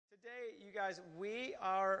you guys. We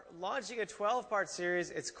are launching a 12-part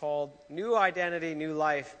series. It's called New Identity, New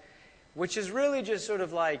Life, which is really just sort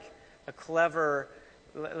of like a clever,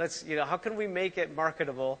 how can we make it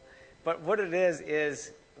marketable? But what it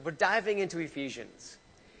is we're diving into Ephesians.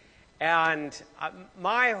 And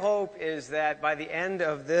my hope is that by the end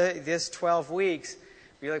of this 12 weeks,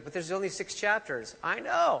 you're like, but there's only 6 chapters. I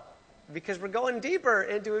know, because we're going deeper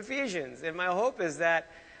into Ephesians. And my hope is that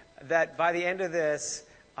by the end of this,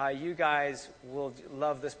 you guys will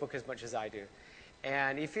love this book as much as I do.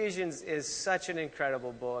 And Ephesians is such an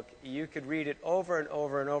incredible book. You could read it over and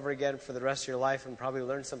over and over again for the rest of your life and probably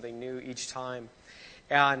learn something new each time.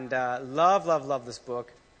 And love this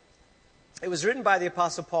book. It was written by the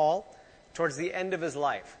Apostle Paul towards the end of his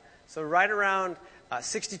life. So right around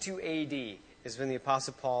 62 A.D. is when the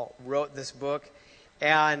Apostle Paul wrote this book.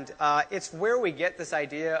 And it's where we get this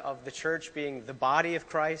idea of the church being the body of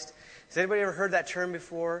Christ. Has anybody ever heard that term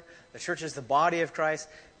before? The church is the body of Christ.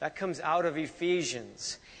 That comes out of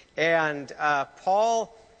Ephesians. And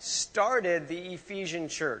Paul started the Ephesian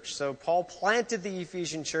church. So Paul planted the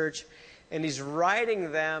Ephesian church, and he's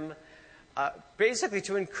writing them basically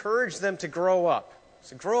to encourage them to grow up.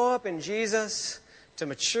 So grow up in Jesus, to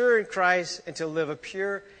mature in Christ, and to live a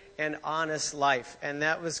pure and honest life. And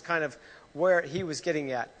that was kind of where he was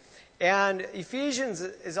getting at. And Ephesians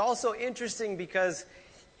is also interesting because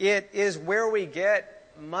it is where we get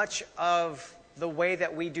much of the way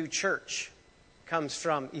that we do church comes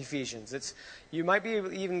from Ephesians. You might be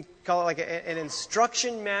even call it like an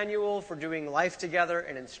instruction manual for doing life together,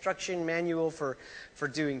 an instruction manual for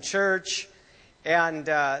doing church. And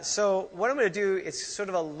so what I'm going to do is sort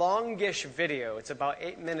of a longish video. It's about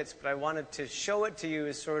 8 minutes, but I wanted to show it to you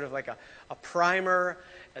as sort of like a primer,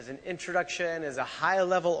 as an introduction, as a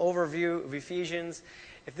high-level overview of Ephesians.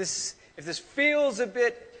 If this feels a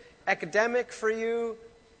bit academic for you,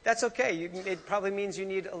 that's okay. It probably means you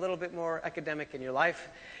need a little bit more academic in your life.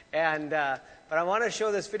 But I want to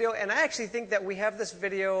show this video, and I actually think that we have this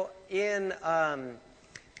video in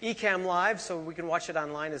Ecamm Live, so we can watch it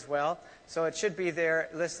online as well. So it should be there,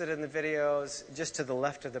 listed in the videos, just to the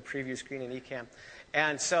left of the preview screen in Ecamm.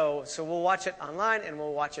 And so we'll watch it online, and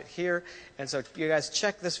we'll watch it here. And so you guys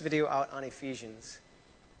check this video out on Ephesians.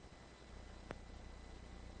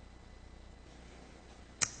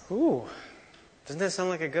 Ooh, doesn't that sound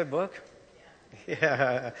like a good book?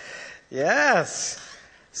 Yeah. Yes.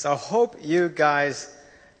 So hope you guys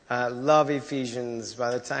love Ephesians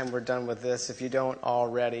by the time we're done with this, if you don't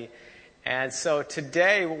already. And so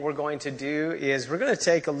today what we're going to do is we're going to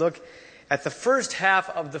take a look at the first half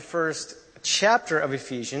of the first chapter of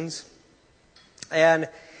Ephesians. And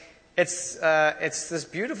it's this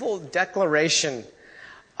beautiful declaration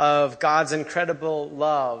of God's incredible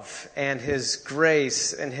love and His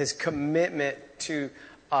grace and His commitment to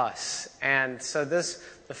us. And so the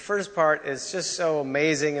first part is just so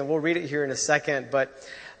amazing, and we'll read it here in a second. But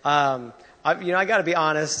I got to be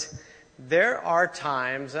honest. There are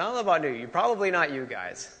times, I don't know about you, probably not you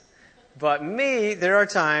guys, but me, there are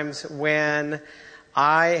times when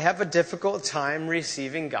I have a difficult time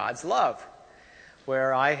receiving God's love,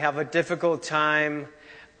 where I have a difficult time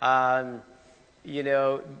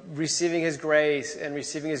receiving His grace and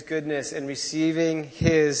receiving His goodness and receiving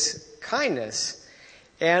His kindness.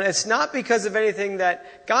 And it's not because of anything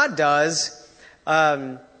that God does.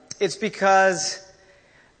 It's because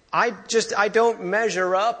I don't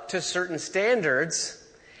measure up to certain standards.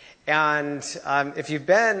 And if you've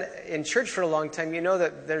been in church for a long time, you know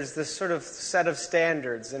that there's this sort of set of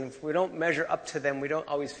standards. And if we don't measure up to them, we don't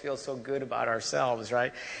always feel so good about ourselves,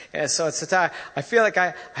 right? And so it's a time I feel like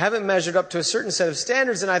I haven't measured up to a certain set of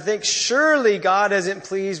standards, and I think surely God isn't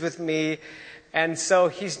pleased with me, and so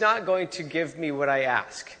He's not going to give me what I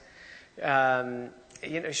ask.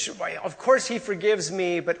 Of course He forgives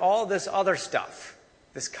me, but all this other stuff,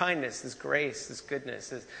 this kindness, this grace, this goodness,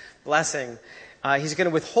 this blessing, He's going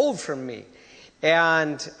to withhold from me.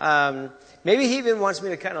 And maybe He even wants me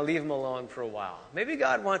to kind of leave Him alone for a while. Maybe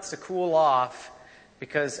God wants to cool off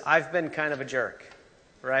because I've been kind of a jerk,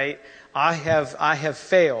 right? I have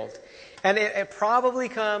failed. And it probably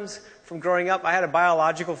comes from growing up. I had a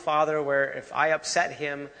biological father where if I upset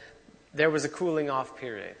him, there was a cooling off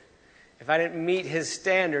period. If I didn't meet his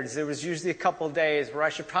standards, there was usually a couple days where I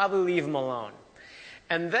should probably leave him alone.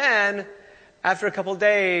 And then, after a couple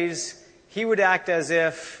days, he would act as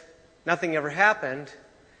if nothing ever happened,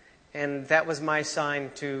 and that was my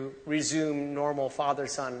sign to resume normal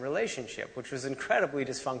father-son relationship, which was incredibly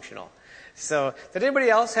dysfunctional. So, did anybody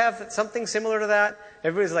else have something similar to that?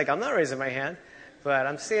 Everybody's like, I'm not raising my hand, but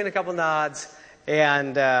I'm seeing a couple nods,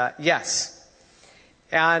 and yes.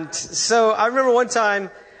 And so, I remember one time,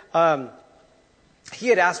 he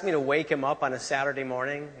had asked me to wake him up on a Saturday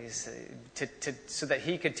morning so that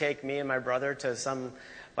he could take me and my brother to some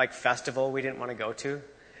festival we didn't want to go to.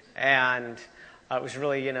 And it was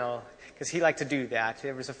really, because he liked to do that.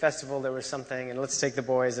 There was a festival, there was something, and let's take the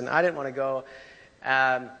boys. And I didn't want to go.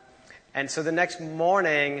 And so the next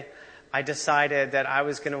morning, I decided that I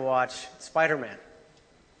was going to watch Spider-Man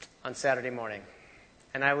on Saturday morning.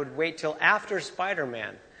 And I would wait till after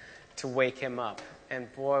Spider-Man to wake him up.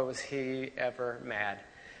 And boy, was he ever mad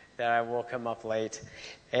that I woke him up late.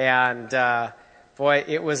 And boy,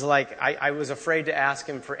 it was like I was afraid to ask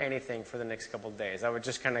him for anything for the next couple of days. I would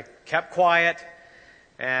just kind of kept quiet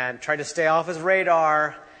and try to stay off his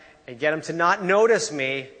radar and get him to not notice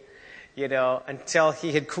me, until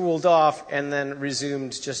he had cooled off and then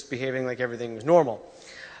resumed just behaving like everything was normal.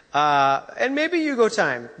 And maybe you go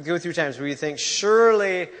through times where you think,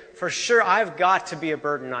 for sure, I've got to be a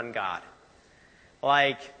burden on God.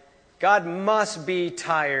 God must be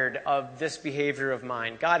tired of this behavior of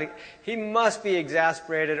mine. God, he must be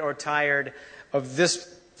exasperated or tired of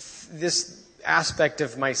this aspect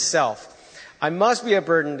of myself. I must be a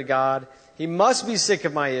burden to God. He must be sick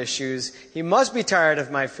of my issues. He must be tired of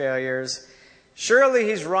my failures. Surely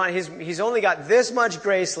he's only got this much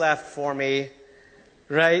grace left for me,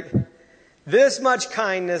 right? This much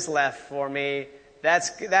kindness left for me.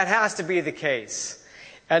 That has to be the case.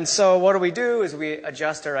 And so what do? Is we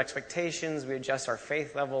adjust our expectations, we adjust our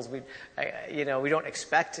faith levels. We don't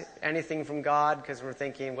expect anything from God because we're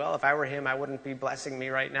thinking, well, if I were him, I wouldn't be blessing me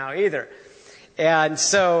right now either. And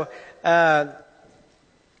so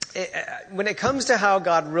when it comes to how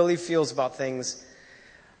God really feels about things,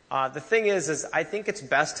 the thing is I think it's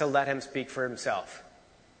best to let him speak for himself.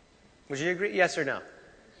 Would you agree? Yes or no?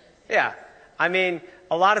 Yeah. I mean,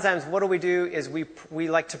 a lot of times what do? Is we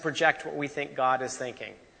like to project what we think God is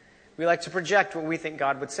thinking. We like to project what we think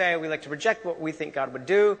God would say. We like to project what we think God would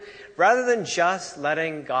do, rather than just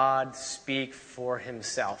letting God speak for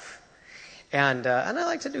himself. And I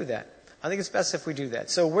like to do that. I think it's best if we do that.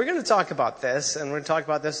 So we're going to talk about this, and we're going to talk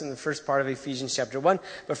about this in the first part of Ephesians chapter 1.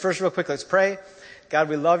 But first, real quick, let's pray. God,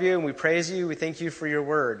 we love you and we praise you. We thank you for your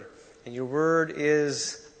word. And your word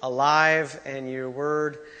is alive, and your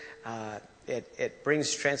word It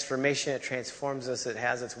brings transformation. It transforms us. It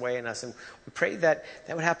has its way in us. And we pray that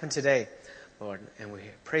would happen today, Lord. And we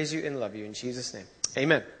praise you and love you in Jesus' name.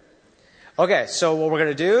 Amen. Okay, so what we're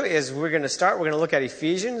going to do is we're going to look at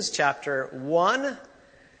Ephesians chapter 1,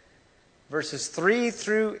 verses 3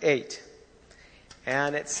 through 8.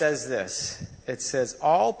 And it says this. It says,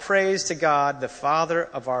 "All praise to God, the Father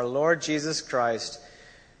of our Lord Jesus Christ,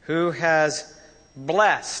 who has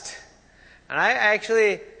blessed." And I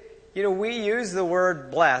actually... we use the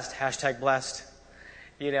word blessed, #blessed,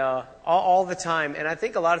 all the time. And I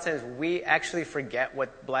think a lot of times we actually forget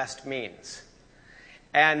what blessed means.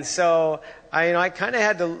 And so, I kind of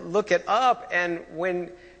had to look it up. And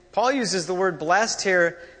when Paul uses the word blessed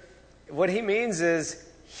here, what he means is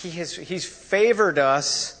he's favored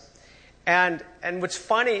us. And what's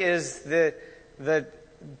funny is the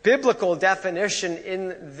biblical definition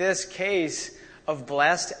in this case of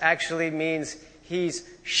blessed actually means he's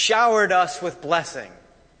showered us with blessing.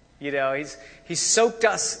 He's soaked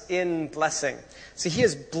us in blessing. So he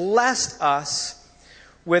has blessed us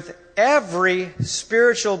with every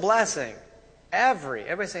spiritual blessing.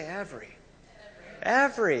 Everybody say every.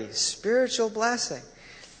 Every spiritual blessing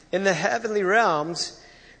in the heavenly realms,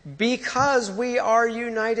 because we are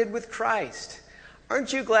united with Christ.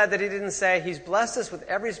 Aren't you glad that he didn't say he's blessed us with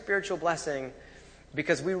every spiritual blessing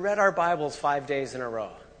because we read our Bibles 5 days in a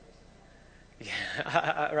row?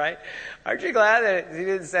 Yeah, right? Aren't you glad that he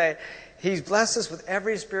didn't say he's blessed us with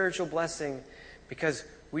every spiritual blessing because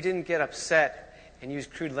we didn't get upset and use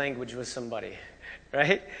crude language with somebody,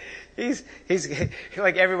 right? He's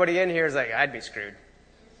like everybody in here is like, I'd be screwed.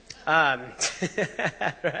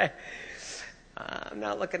 Right? I'm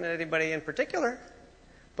not looking at anybody in particular,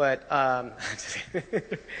 but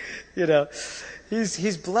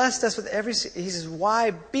he's blessed us with every. He says,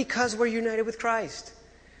 why? Because we're united with Christ.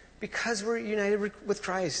 Because we're united with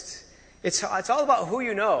Christ. It's all about who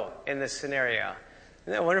you know in this scenario.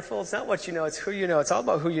 Isn't that wonderful? It's not what you know, it's who you know. It's all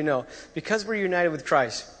about who you know. Because we're united with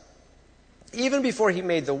Christ. Even before he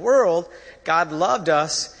made the world, God loved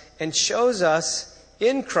us and chose us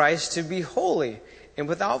in Christ to be holy and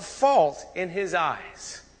without fault in his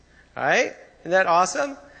eyes. All right? Isn't that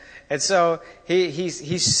awesome? And so he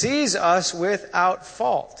sees us without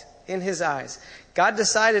fault in his eyes. God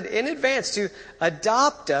decided in advance to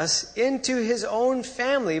adopt us into his own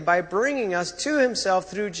family by bringing us to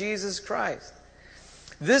himself through Jesus Christ.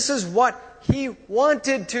 This is what he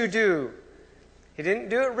wanted to do. He didn't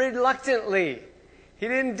do it reluctantly. He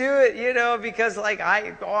didn't do it, because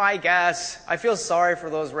I guess. I feel sorry for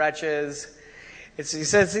those wretches. He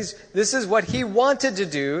says this is what he wanted to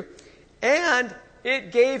do, and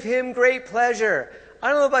it gave him great pleasure. I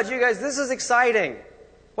don't know about you guys. This is exciting.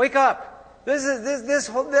 Wake up.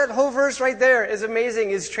 That whole verse right there is amazing.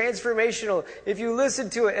 It's transformational. If you listen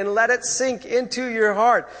to it and let it sink into your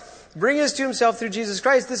heart. Bring us to himself through Jesus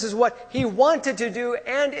Christ. This is what he wanted to do,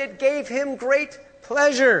 and it gave him great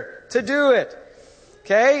pleasure to do it.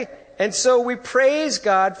 Okay? And so we praise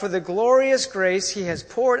God for the glorious grace he has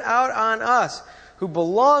poured out on us who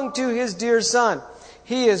belong to his dear Son.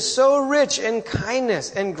 He is so rich in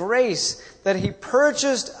kindness and grace that he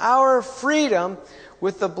purchased our freedom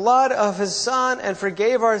with the blood of his Son and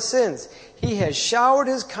forgave our sins. He has showered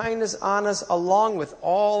his kindness on us along with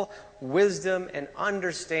all wisdom and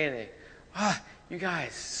understanding. You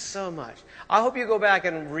guys, so much. I hope you go back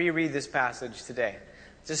and reread this passage today.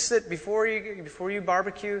 Just sit before you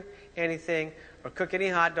barbecue anything or cook any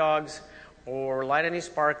hot dogs or light any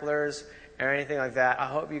sparklers or anything like that. I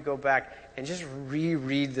hope you go back and just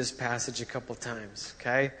reread this passage a couple times,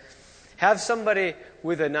 okay? Have somebody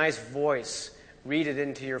with a nice voice read it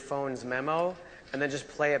into your phone's memo and then just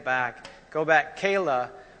play it back. Go back. Kayla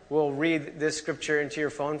will read this scripture into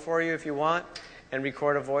your phone for you if you want and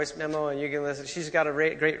record a voice memo and you can listen. She's got a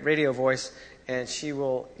great radio voice. And she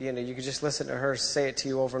will, you can just listen to her say it to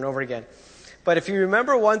you over and over again. But if you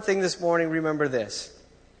remember one thing this morning, remember this.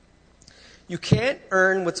 You can't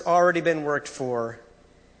earn what's already been worked for,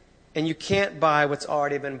 and you can't buy what's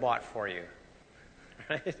already been bought for you.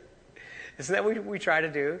 Right? Isn't that what we try to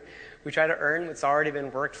do? We try to earn what's already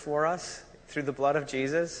been worked for us through the blood of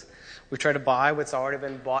Jesus. We try to buy what's already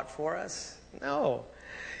been bought for us. No.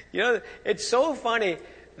 It's so funny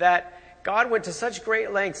that God went to such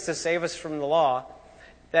great lengths to save us from the law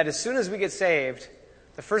that as soon as we get saved,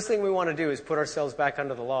 the first thing we want to do is put ourselves back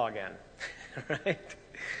under the law again. Right?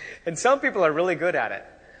 And some people are really good at it.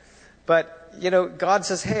 But, God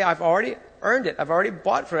says, hey, I've already earned it. I've already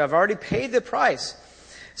bought for it. I've already paid the price.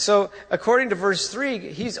 So, according to verse 3,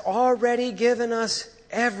 he's already given us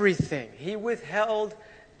everything. He withheld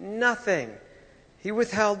nothing. He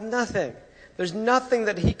withheld nothing. There's nothing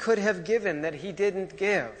that he could have given that he didn't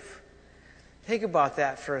give. Think about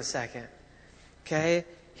that for a second. Okay?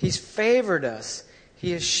 He's favored us.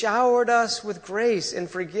 He has showered us with grace and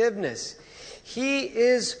forgiveness. He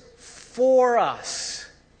is for us.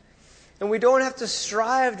 And we don't have to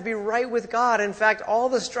strive to be right with God. In fact, all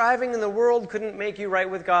the striving in the world couldn't make you right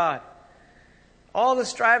with God. All the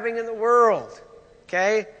striving in the world.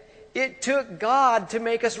 Okay? It took God to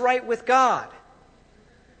make us right with God.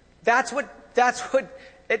 That's what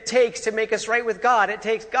it takes to make us right with God. It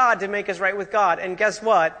takes God to make us right with God. And guess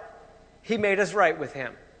what? He made us right with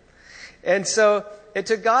him. And so it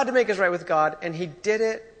took God to make us right with God, and he did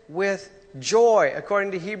it with joy,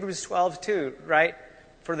 according to Hebrews 12:2, right?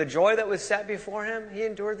 For the joy that was set before him, he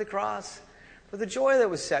endured the cross. For the joy that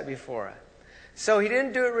was set before him. So he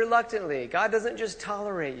didn't do it reluctantly. God doesn't just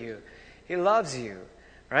tolerate you. He loves you,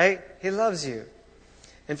 right? He loves you.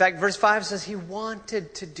 In fact, verse 5 says he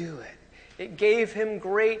wanted to do it. It gave him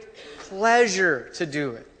great pleasure to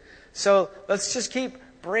do it. So let's just keep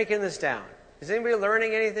breaking this down. Is anybody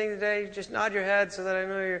learning anything today? Just nod your head so that I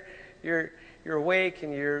know you're awake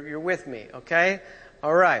and you're with me. Okay?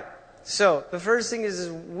 All right. So the first thing is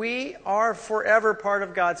we are forever part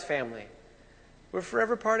of God's family. We're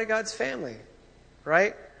forever part of God's family,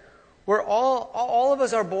 right? We're all of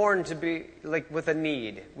us are born to be with a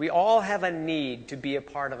need. We all have a need to be a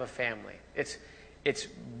part of a family. It's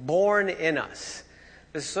born in us.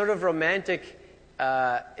 This sort of romantic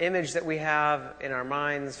image that we have in our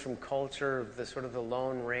minds from culture, the sort of the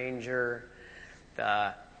Lone Ranger,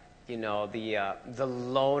 the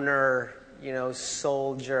loner,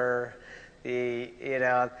 soldier,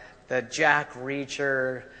 the Jack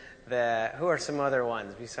Reacher, who are some other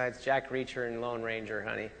ones besides Jack Reacher and Lone Ranger,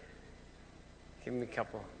 honey? Give me a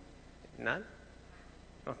couple. None?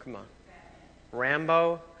 Oh, come on.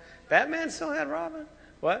 Rambo. Batman still had Robin?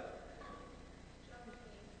 What?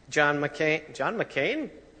 John McCain. John McCain?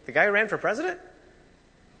 The guy who ran for president?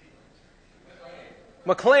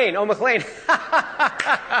 McClane. Oh, McClane.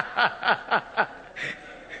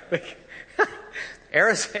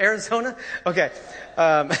 Arizona? Okay.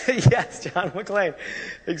 Yes, John McClane.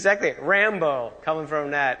 Exactly. Rambo, coming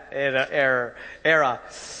from that era.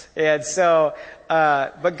 And so,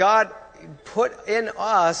 but God put in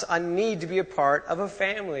us a need to be a part of a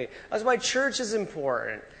family. That's why church is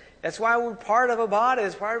important. That's why we're part of a body.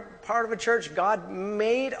 It's part of a church. God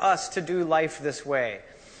made us to do life this way.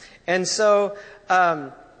 And so,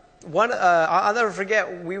 I'll never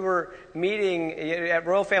forget, we were meeting at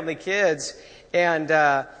Royal Family Kids, and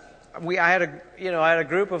I had a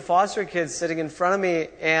group of foster kids sitting in front of me,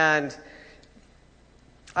 and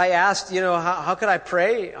I asked, how could I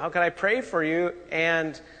pray? How could I pray for you?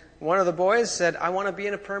 And one of the boys said, I want to be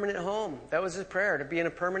in a permanent home. That was his prayer, to be in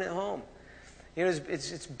a permanent home.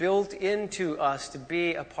 It's built into us to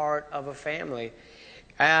be a part of a family.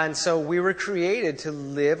 And so we were created to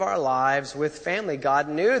live our lives with family. God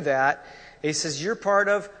knew that. He says, you're part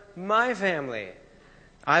of my family.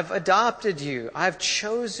 I've adopted you. I've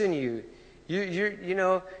chosen you.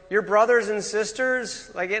 Your brothers and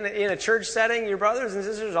sisters, like in a church setting, your brothers and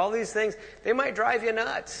sisters, all these things, they might drive you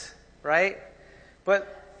nuts, right?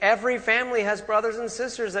 But every family has brothers and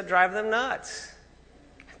sisters that drive them nuts.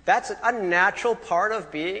 That's a natural part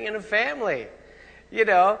of being in a family.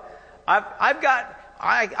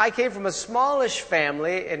 I came from a smallish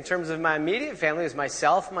family in terms of my immediate family. It was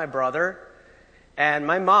myself, my brother, and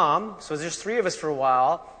my mom. So there's 3 of us for a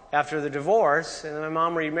while after the divorce. And then my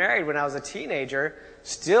mom remarried when I was a teenager.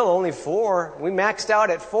 Still only 4. We maxed out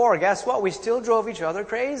at 4. Guess what? We still drove each other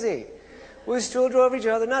crazy. We still drove each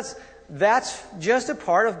other nuts. That's just a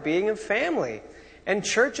part of being a family. And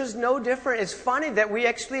church is no different. It's funny that we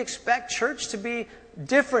actually expect church to be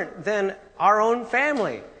different than our own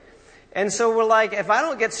family. And so we're like, if I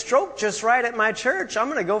don't get stroked just right at my church, I'm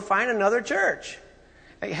going to go find another church.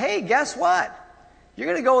 Like, hey, guess what? You're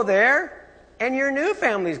going to go there, and your new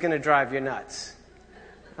family's going to drive you nuts.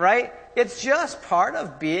 Right? It's just part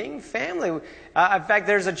of being family. In fact,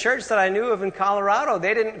 there's a church that I knew of in Colorado.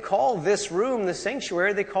 They didn't call this room the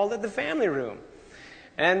sanctuary. They called it the family room.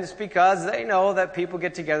 And it's because they know that people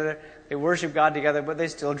get together, they worship God together, but they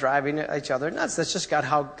still drive each other nuts. That's just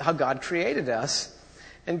how God created us.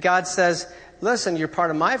 And God says, listen, you're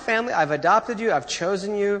part of my family. I've adopted you. I've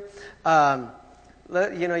chosen you.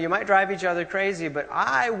 You might drive each other crazy, but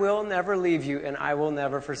I will never leave you and I will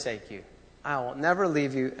never forsake you. I will never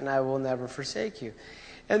leave you and I will never forsake you.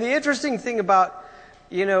 And the interesting thing about,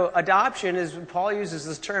 adoption is Paul uses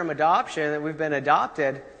this term adoption, that we've been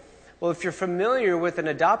adopted. Well, if you're familiar with an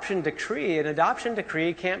adoption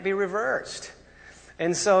decree can't be reversed.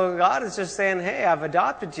 And so God is just saying, hey, I've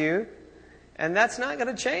adopted you, and that's not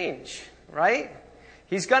going to change, right?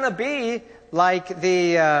 He's going to be like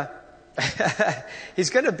he's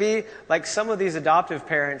going to be like some of these adoptive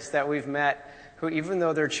parents that we've met who, even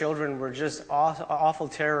though their children were just awful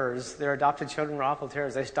terrors, their adopted children were awful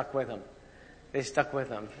terrors, they stuck with them. They stuck with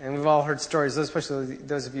them. And we've all heard stories, especially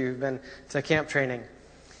those of you who've been to camp training.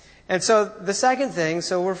 And so the second thing,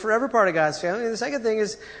 so we're forever part of God's family. And the second thing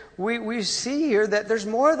is we see here that there's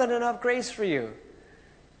more than enough grace for you.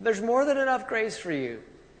 There's more than enough grace for you.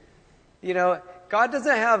 God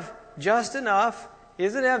doesn't have just enough. He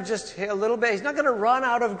doesn't have just a little bit. He's not going to run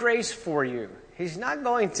out of grace for you. He's not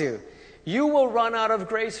going to. You will run out of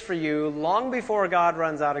grace for you long before God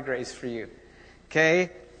runs out of grace for you. Okay?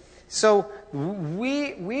 So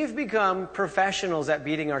we've become professionals at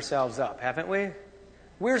beating ourselves up, haven't we?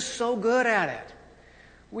 We're so good at it.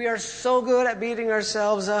 We are so good at beating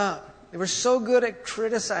ourselves up. We're so good at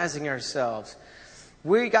criticizing ourselves.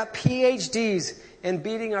 We got PhDs in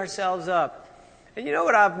beating ourselves up. And you know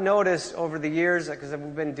what I've noticed over the years, because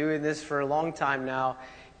we've been doing this for a long time now,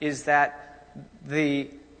 is that the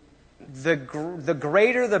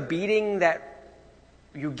greater the beating that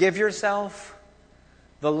you give yourself,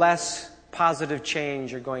 the less positive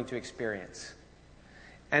change you're going to experience.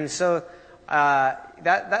 And so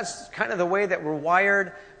that's kind of the way that we're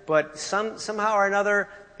wired, but somehow or another,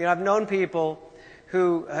 I've known people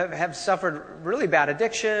who have suffered really bad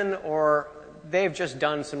addiction, or they've just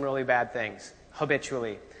done some really bad things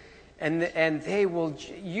habitually. And they will,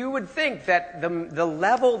 you would think that the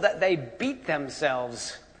level that they beat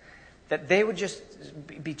themselves, that they would just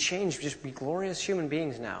be changed, just be glorious human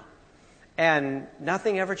beings now. And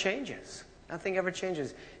nothing ever changes. Nothing ever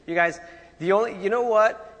changes. You guys, the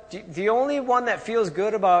only one that feels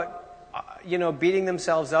good about, beating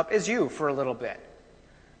themselves up is you for a little bit.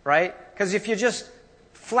 Right? Because if you just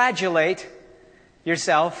flagellate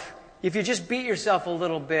yourself, if you just beat yourself a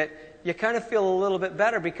little bit, you kind of feel a little bit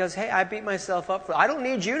better because, hey, I beat myself up. I don't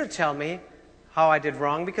need you to tell me how I did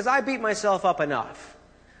wrong because I beat myself up enough.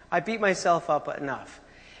 I beat myself up enough.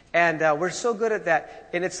 And we're so good at that.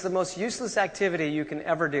 And it's the most useless activity you can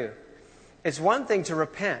ever do. It's one thing to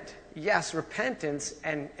repent. Yes, repentance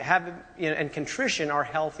and and contrition are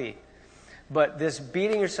healthy. But this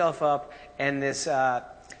beating yourself up and this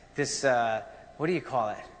what do you call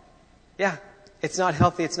it? Yeah, it's not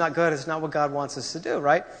healthy, it's not good, it's not what God wants us to do,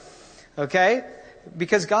 right? Okay?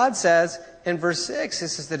 Because God says in verse 6, it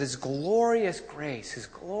says that His glorious grace is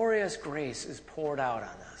poured out on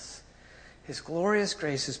us. His glorious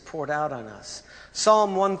grace is poured out on us.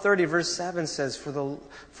 Psalm 130 verse 7 says,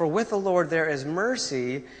 For with the Lord there is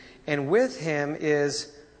mercy, and with Him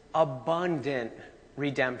is abundant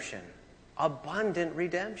redemption. Abundant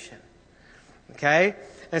redemption. Okay?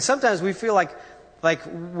 And sometimes we feel like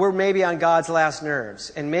we're maybe on God's last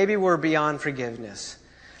nerves, and maybe we're beyond forgiveness.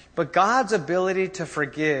 But God's ability to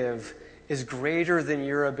forgive is greater than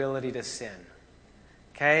your ability to sin.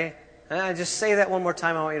 Okay? And I just say that one more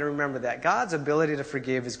time. I want you to remember that. God's ability to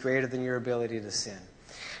forgive is greater than your ability to sin.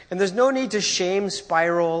 And there's no need to shame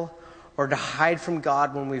spiral or to hide from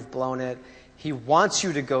God when we've blown it. He wants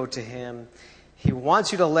you to go to Him. He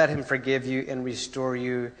wants you to let Him forgive you and restore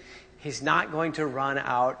you. He's not going to run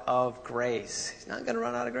out of grace. He's not going to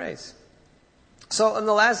run out of grace. So, and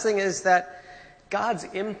the last thing is that God's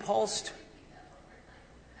impulse.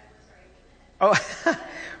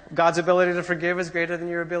 God's ability to forgive is greater than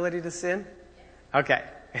your ability to sin? Okay.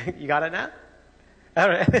 You got it now? All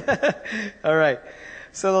right. All right.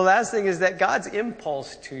 So the last thing is that God's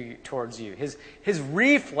impulse towards you, His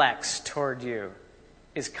reflex toward you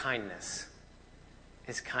is kindness.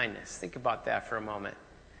 Is kindness. Think about that for a moment.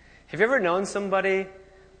 Have you ever known somebody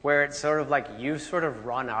where it's sort of like you've sort of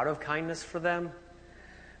run out of kindness for them?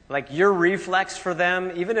 Like your reflex for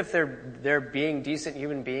them, even if they're being decent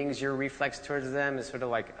human beings, your reflex towards them is sort of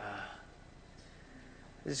like,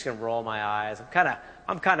 I'm just gonna roll my eyes.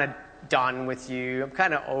 I'm kind of done with you. I'm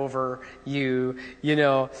kind of over you, you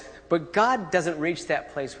know. But God doesn't reach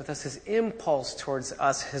that place with us. His impulse towards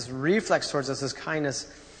us, His reflex towards us is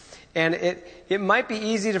kindness. And it might be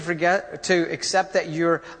easy to accept that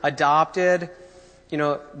you're adopted, you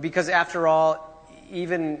know, because after all,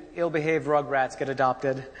 even ill-behaved rugrats get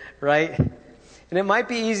adopted, right? And it might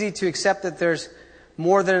be easy to accept that there's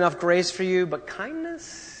more than enough grace for you, but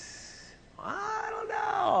kindness? I don't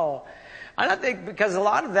know. I don't think, because a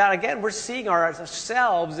lot of that, again, we're seeing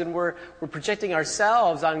ourselves and we're projecting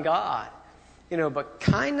ourselves on God. You know, but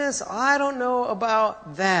kindness, I don't know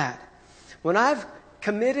about that. When I've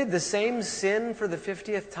committed the same sin for the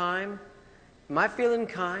 50th time, am I feeling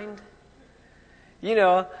kind? You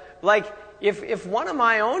know, like, if one of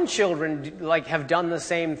my own children have done the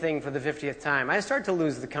same thing for the 50th time, I start to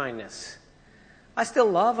lose the kindness. I still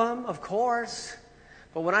love them, of course.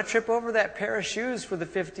 But when I trip over that pair of shoes for the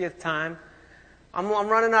 50th time, I'm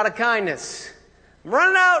running out of kindness. I'm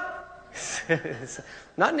running out.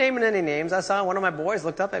 Not naming any names. I saw one of my boys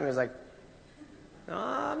looked up at me and was like, no,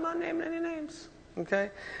 I'm not naming any names. Okay?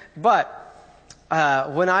 But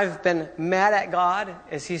when I've been mad at God,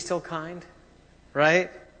 is He still kind? Right?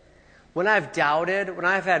 When I've doubted, when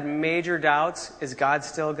I've had major doubts, is God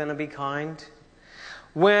still going to be kind?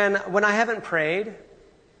 When I haven't prayed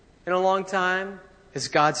in a long time, is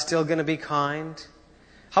God still going to be kind?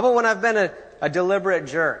 How about when I've been a deliberate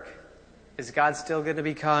jerk? Is God still going to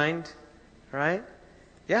be kind? Right?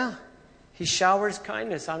 Yeah. He showers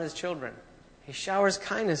kindness on His children. He showers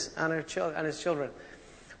kindness on His children.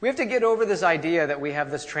 We have to get over this idea that we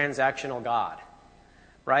have this transactional God.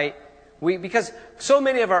 Right? Because so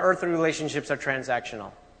many of our earthly relationships are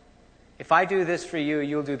transactional. If I do this for you,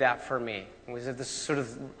 you'll do that for me. We have this sort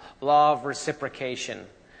of law of reciprocation,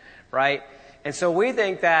 right? And so we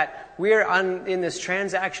think that we're in this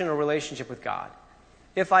transactional relationship with God.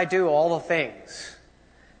 If I do all the things,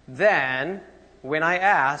 then when I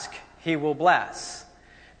ask, He will bless.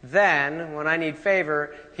 Then, when I need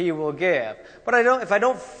favor, He will give. But if I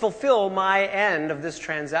don't fulfill my end of this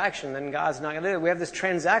transaction, then God's not going to do it. We have this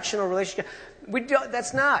transactional relationship.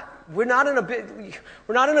 We're not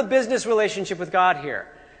in a business relationship with God here.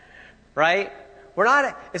 Right?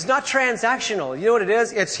 It's not transactional. You know what it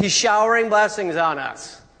is? It's He's showering blessings on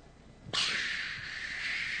us.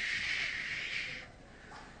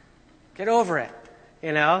 Get over it.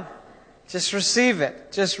 You know? Just receive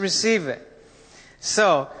it. Just receive it.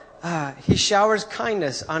 So, He showers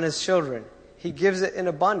kindness on His children. He gives it in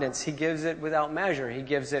abundance. He gives it without measure. He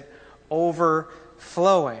gives it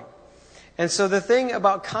overflowing. And so the thing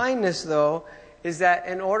about kindness, though, is that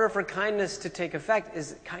in order for kindness to take effect,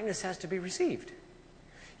 kindness has to be received.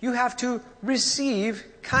 You have to receive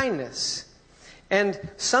kindness. And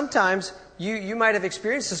sometimes, you might have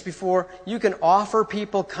experienced this before, you can offer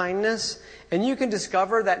people kindness, and you can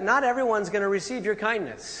discover that not everyone's going to receive your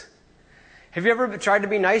kindness. Have you ever tried to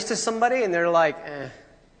be nice to somebody and they're like,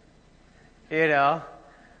 you know,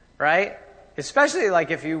 right? Especially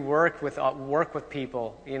like if you work with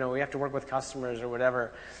people, you know, we have to work with customers or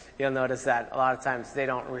whatever. You'll notice that a lot of times they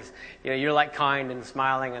don't, you know, you're like kind and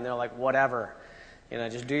smiling and they're like whatever.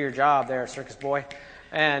 Just do your job there, circus boy.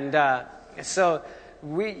 And so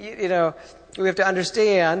we have to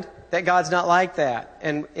understand that God's not like that.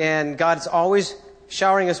 And God's always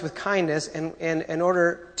showering us with kindness. And in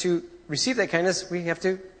order to receive that kindness, we have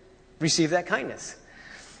to receive that kindness.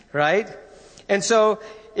 Right? And so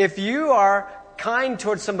if you are kind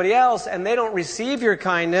towards somebody else and they don't receive your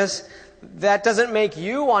kindness, that doesn't make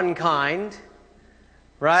you unkind.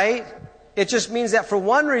 Right? It just means that for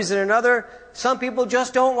one reason or another, some people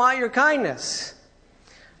just don't want your kindness.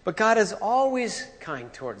 But God is always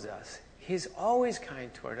kind towards us. He's always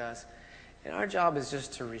kind toward us. And our job is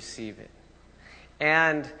just to receive it.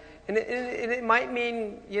 And it might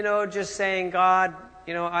mean, just saying, God,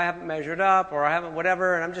 I haven't measured up or I haven't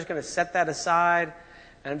whatever, and I'm just going to set that aside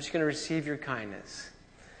and I'm just going to receive your kindness.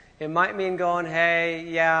 It might mean going, hey,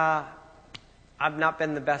 yeah, I've not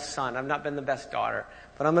been the best son. I've not been the best daughter.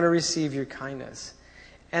 But I'm going to receive your kindness.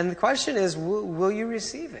 And the question is, will you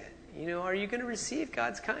receive it? Are you going to receive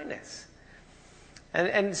God's kindness?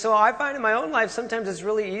 And so I find in my own life, sometimes it's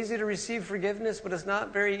really easy to receive forgiveness, but it's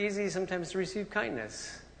not very easy sometimes to receive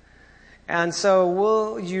kindness. And so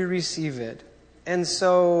will you receive it? And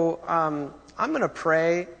so I'm going to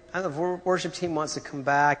pray. I don't know if the worship team wants to come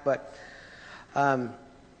back, but I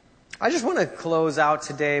just want to close out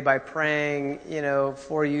today by praying,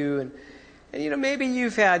 for you. And maybe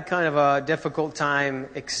you've had kind of a difficult time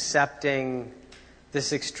accepting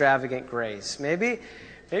this extravagant grace. Maybe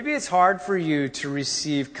it's hard for you to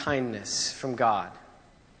receive kindness from God,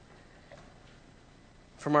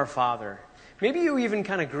 from our Father. Maybe you even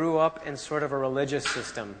kind of grew up in sort of a religious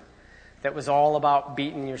system that was all about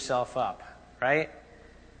beating yourself up, right?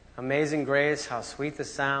 Amazing grace, how sweet the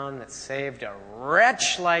sound that saved a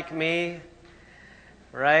wretch like me,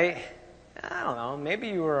 right? I don't know, maybe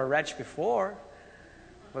you were a wretch before,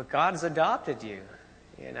 but God's adopted you,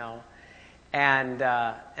 And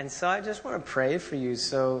so I just want to pray for you.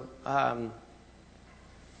 So,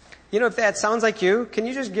 if that sounds like you, can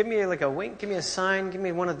you just give me like a wink, give me a sign, give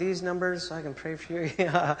me one of these numbers so I can pray for you?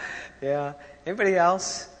 Yeah. Anybody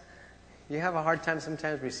else? You have a hard time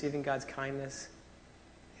sometimes receiving God's kindness?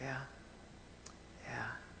 Yeah.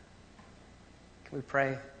 Can we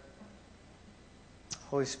pray?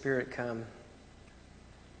 Holy Spirit, come.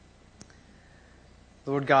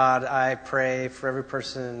 Lord God, I pray for every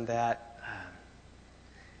person that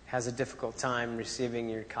has a difficult time receiving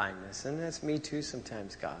your kindness. And that's me too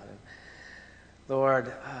sometimes, God. And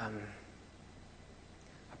Lord, I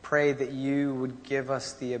pray that you would give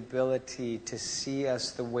us the ability to see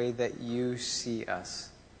us the way that you see us.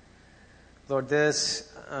 Lord,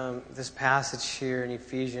 this passage here in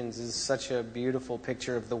Ephesians is such a beautiful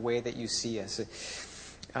picture of the way that you see us.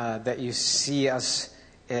 That you see us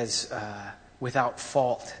as without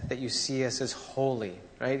fault. That you see us as holy,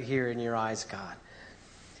 right here in your eyes, God.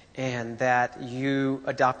 And that you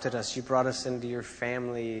adopted us. You brought us into your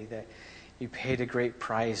family. That you paid a great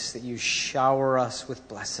price. That you shower us with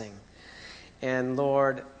blessing. And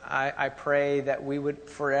Lord, I pray that we would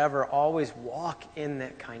forever always walk in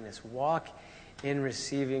that kindness. Walk in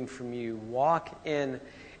receiving from you. Walk in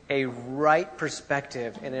a right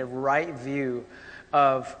perspective and a right view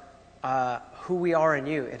of who we are in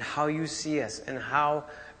you and how you see us and how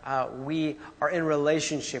we are in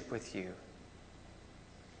relationship with you.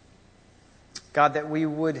 God, that we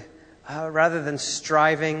would, rather than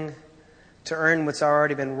striving to earn what's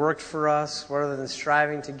already been worked for us, rather than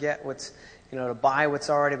striving to get what's, to buy what's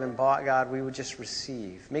already been bought, God, we would just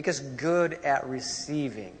receive. Make us good at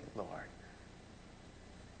receiving, Lord.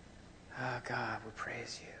 Oh, God, we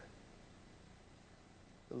praise you.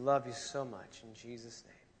 We love you so much. In Jesus'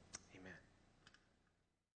 name.